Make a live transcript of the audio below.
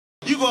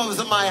You go over to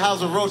somebody's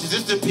house with roaches,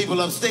 it's the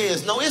people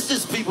upstairs. No, it's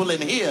just people in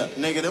here,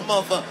 nigga. Them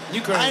motherfuckers. You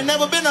crazy. I ain't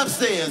never been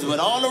upstairs, but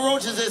all the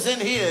roaches that's in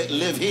here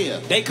live here.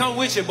 They come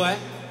with you, boy.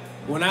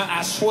 When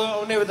I swear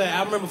on everything,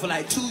 I remember for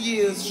like 2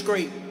 years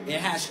straight in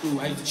high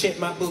school, I used to check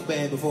my book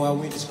bag before I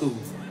went to school.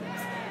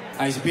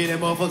 I used to be in that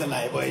motherfucker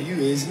like, boy, you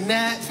is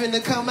not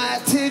finna come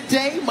out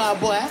today, my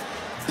boy.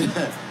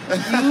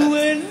 You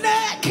will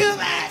not come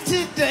out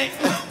today.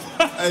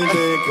 Hey,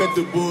 man, cut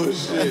the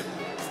bullshit.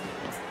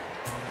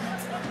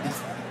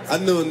 I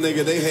knew a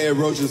nigga, they had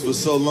roaches for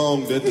so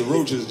long that the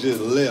roaches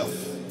just left.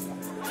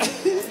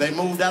 They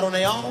moved out on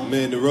their own?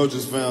 Man, the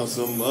roaches found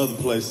some other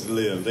place to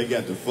live. They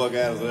got the fuck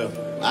out of there.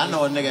 I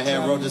know a nigga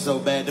had roaches so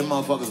bad, them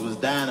motherfuckers was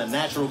dying of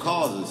natural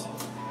causes.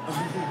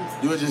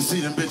 You would just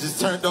see them bitches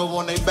turned over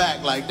on their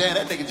back like, damn,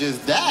 that nigga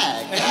just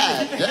died.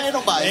 God, there ain't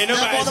nobody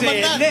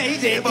said that. He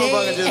said,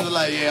 motherfucker just was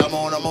like, yeah, I'm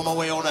on my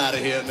way on out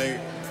of here, nigga.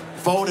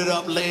 Folded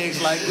up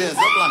legs like this.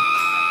 I'm like,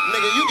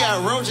 nigga, you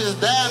got roaches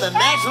dying of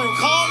natural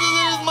causes in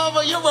this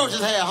motherfucker? Your roaches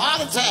had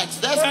heart attacks.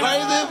 That's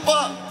crazy as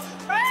fuck.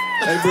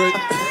 Hey, Britt.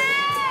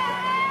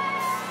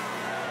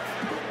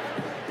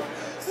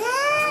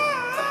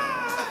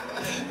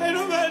 Ain't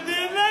nobody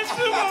did that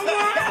shit, my boy.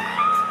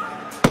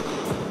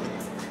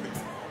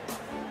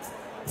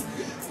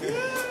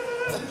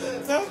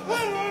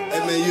 Hey,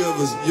 man,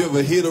 you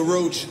ever hit a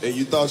roach and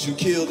you thought you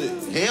killed it?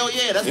 Hell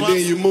yeah, that's and why. And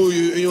then you move,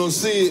 you don't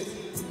see it.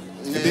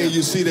 Yeah. And then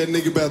you see that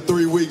nigga about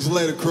 3 weeks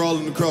later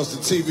crawling across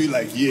the TV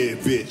like, yeah,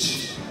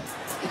 bitch.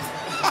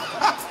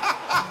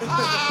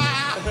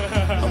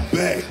 I'm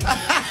back.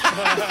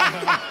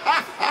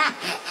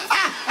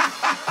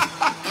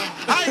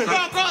 I ain't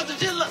crawl across the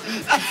shit.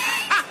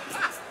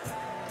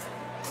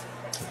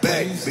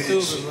 Back,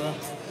 bitch. Stupid, bro.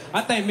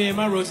 I think me and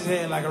my roaches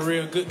had like a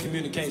real good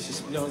communication.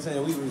 You know what I'm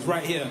saying? We was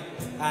right here.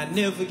 I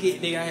never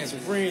forget, nigga, I had some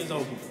friends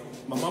over.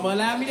 My mama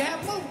allowed me to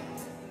have one.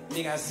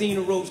 Nigga, I seen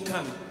the roach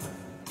coming.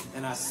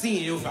 And I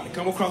seen it was about to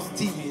come across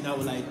the TV, and I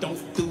was like,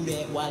 don't do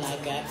that while I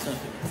got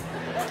company.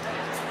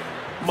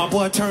 My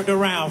boy turned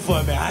around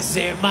for me. I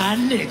said, my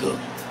nigga.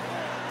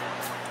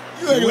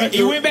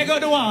 He went back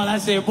on the wall. I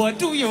said, boy,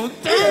 do your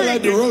thing.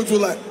 Like the roach was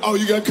like, oh,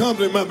 you got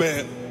company, my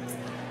bad.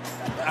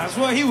 I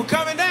swear he was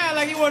coming down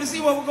like he wanted to see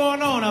what was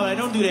going on. I was like,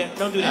 don't do that.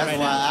 Don't do that right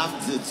now.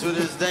 That's why I'm,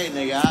 to this day,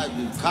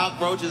 nigga,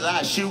 cockroaches,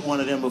 I shoot one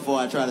of them before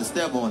I try to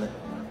step on it.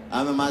 I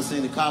remember I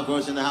seen the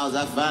cockroach in the house.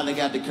 I finally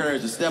got the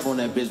courage to step on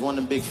that bitch. One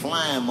of them big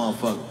flying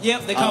motherfuckers.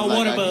 Yep, they call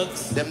water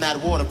bugs. Them not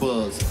water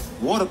bugs.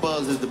 Water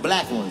bugs is the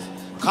black ones.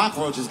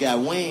 Cockroaches got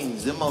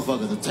wings. Them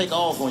motherfuckers will take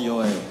off on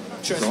your ass.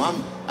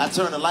 So I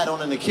turned the light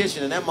on in the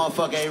kitchen and that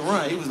motherfucker ain't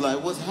run. He was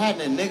like, what's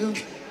happening, nigga?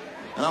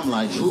 And I'm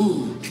like,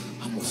 ooh,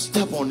 I'm gonna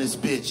step on this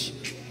bitch.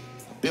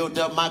 Built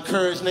up my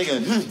courage, nigga.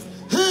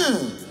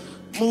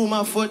 Move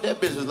my foot. That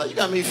bitch was like, you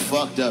got me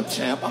fucked up,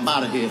 champ. I'm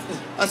out of here.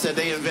 I said,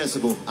 they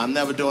invincible. I'm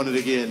never doing it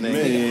again, nigga.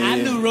 Man.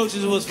 I knew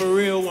roaches was for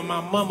real when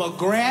my mama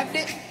grabbed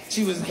it.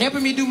 She was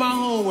helping me do my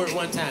homework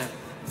one time.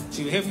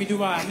 She was helping me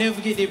do I'll never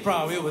forget that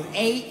problem. It was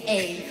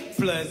 8A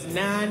plus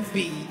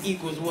 9B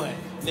equals what?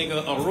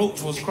 Nigga, a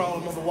roach was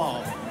crawling on the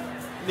wall.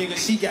 Nigga,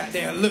 she got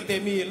there, looked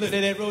at me and looked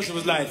at that roach and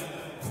was like,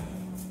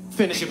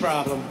 finish your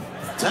problem.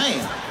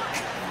 Damn.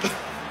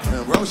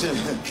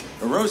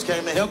 The roach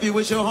came to help you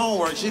with your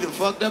homework. She done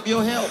fucked up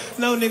your health.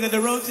 No, nigga, the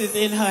roach is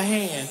in her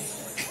hand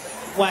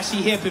while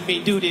she helping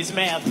me do this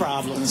math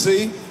problem.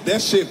 See,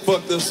 that shit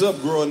fucked us up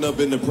growing up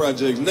in the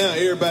projects. Now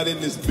everybody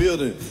in this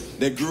building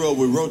that grew up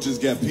with roaches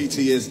got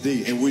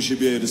PTSD, and we should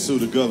be able to sue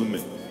the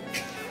government.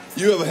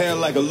 You ever had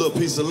like a little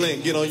piece of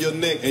lint get on your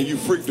neck and you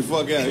freak the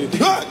fuck out?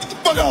 Ah, get the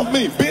fuck off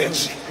me,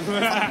 bitch!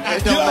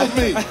 Get off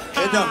me!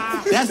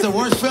 That's the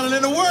worst feeling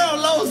in the world,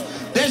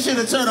 Los. That shit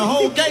have turned a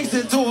whole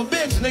gangster into a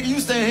bitch, nigga. You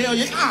say, hell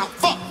yeah, ah,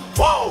 fuck,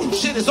 whoa,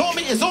 shit, it's on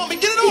me, get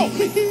it off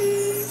me.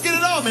 Get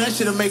it off me. That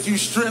shit'll make you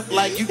strip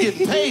like you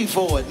getting paid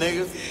for it,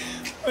 nigga.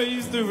 Oh,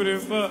 you stupid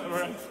as fuck,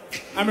 bro.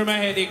 I remember I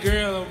had that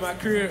girl on my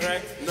crib,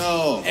 right?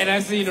 No. And I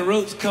seen the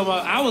roach come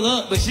out. I was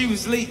up, but she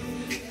was asleep.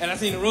 And I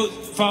seen the roach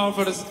fall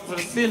for the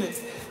ceiling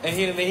and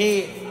hit in the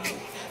head.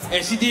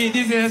 And she did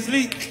this in her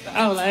sleep.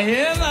 I was like,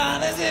 hell no,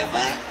 that's it,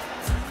 man.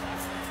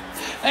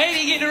 I ain't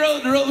even get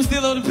the roach was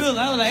still on the pillow.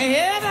 I was like,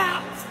 hell no.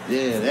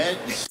 Yeah,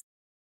 that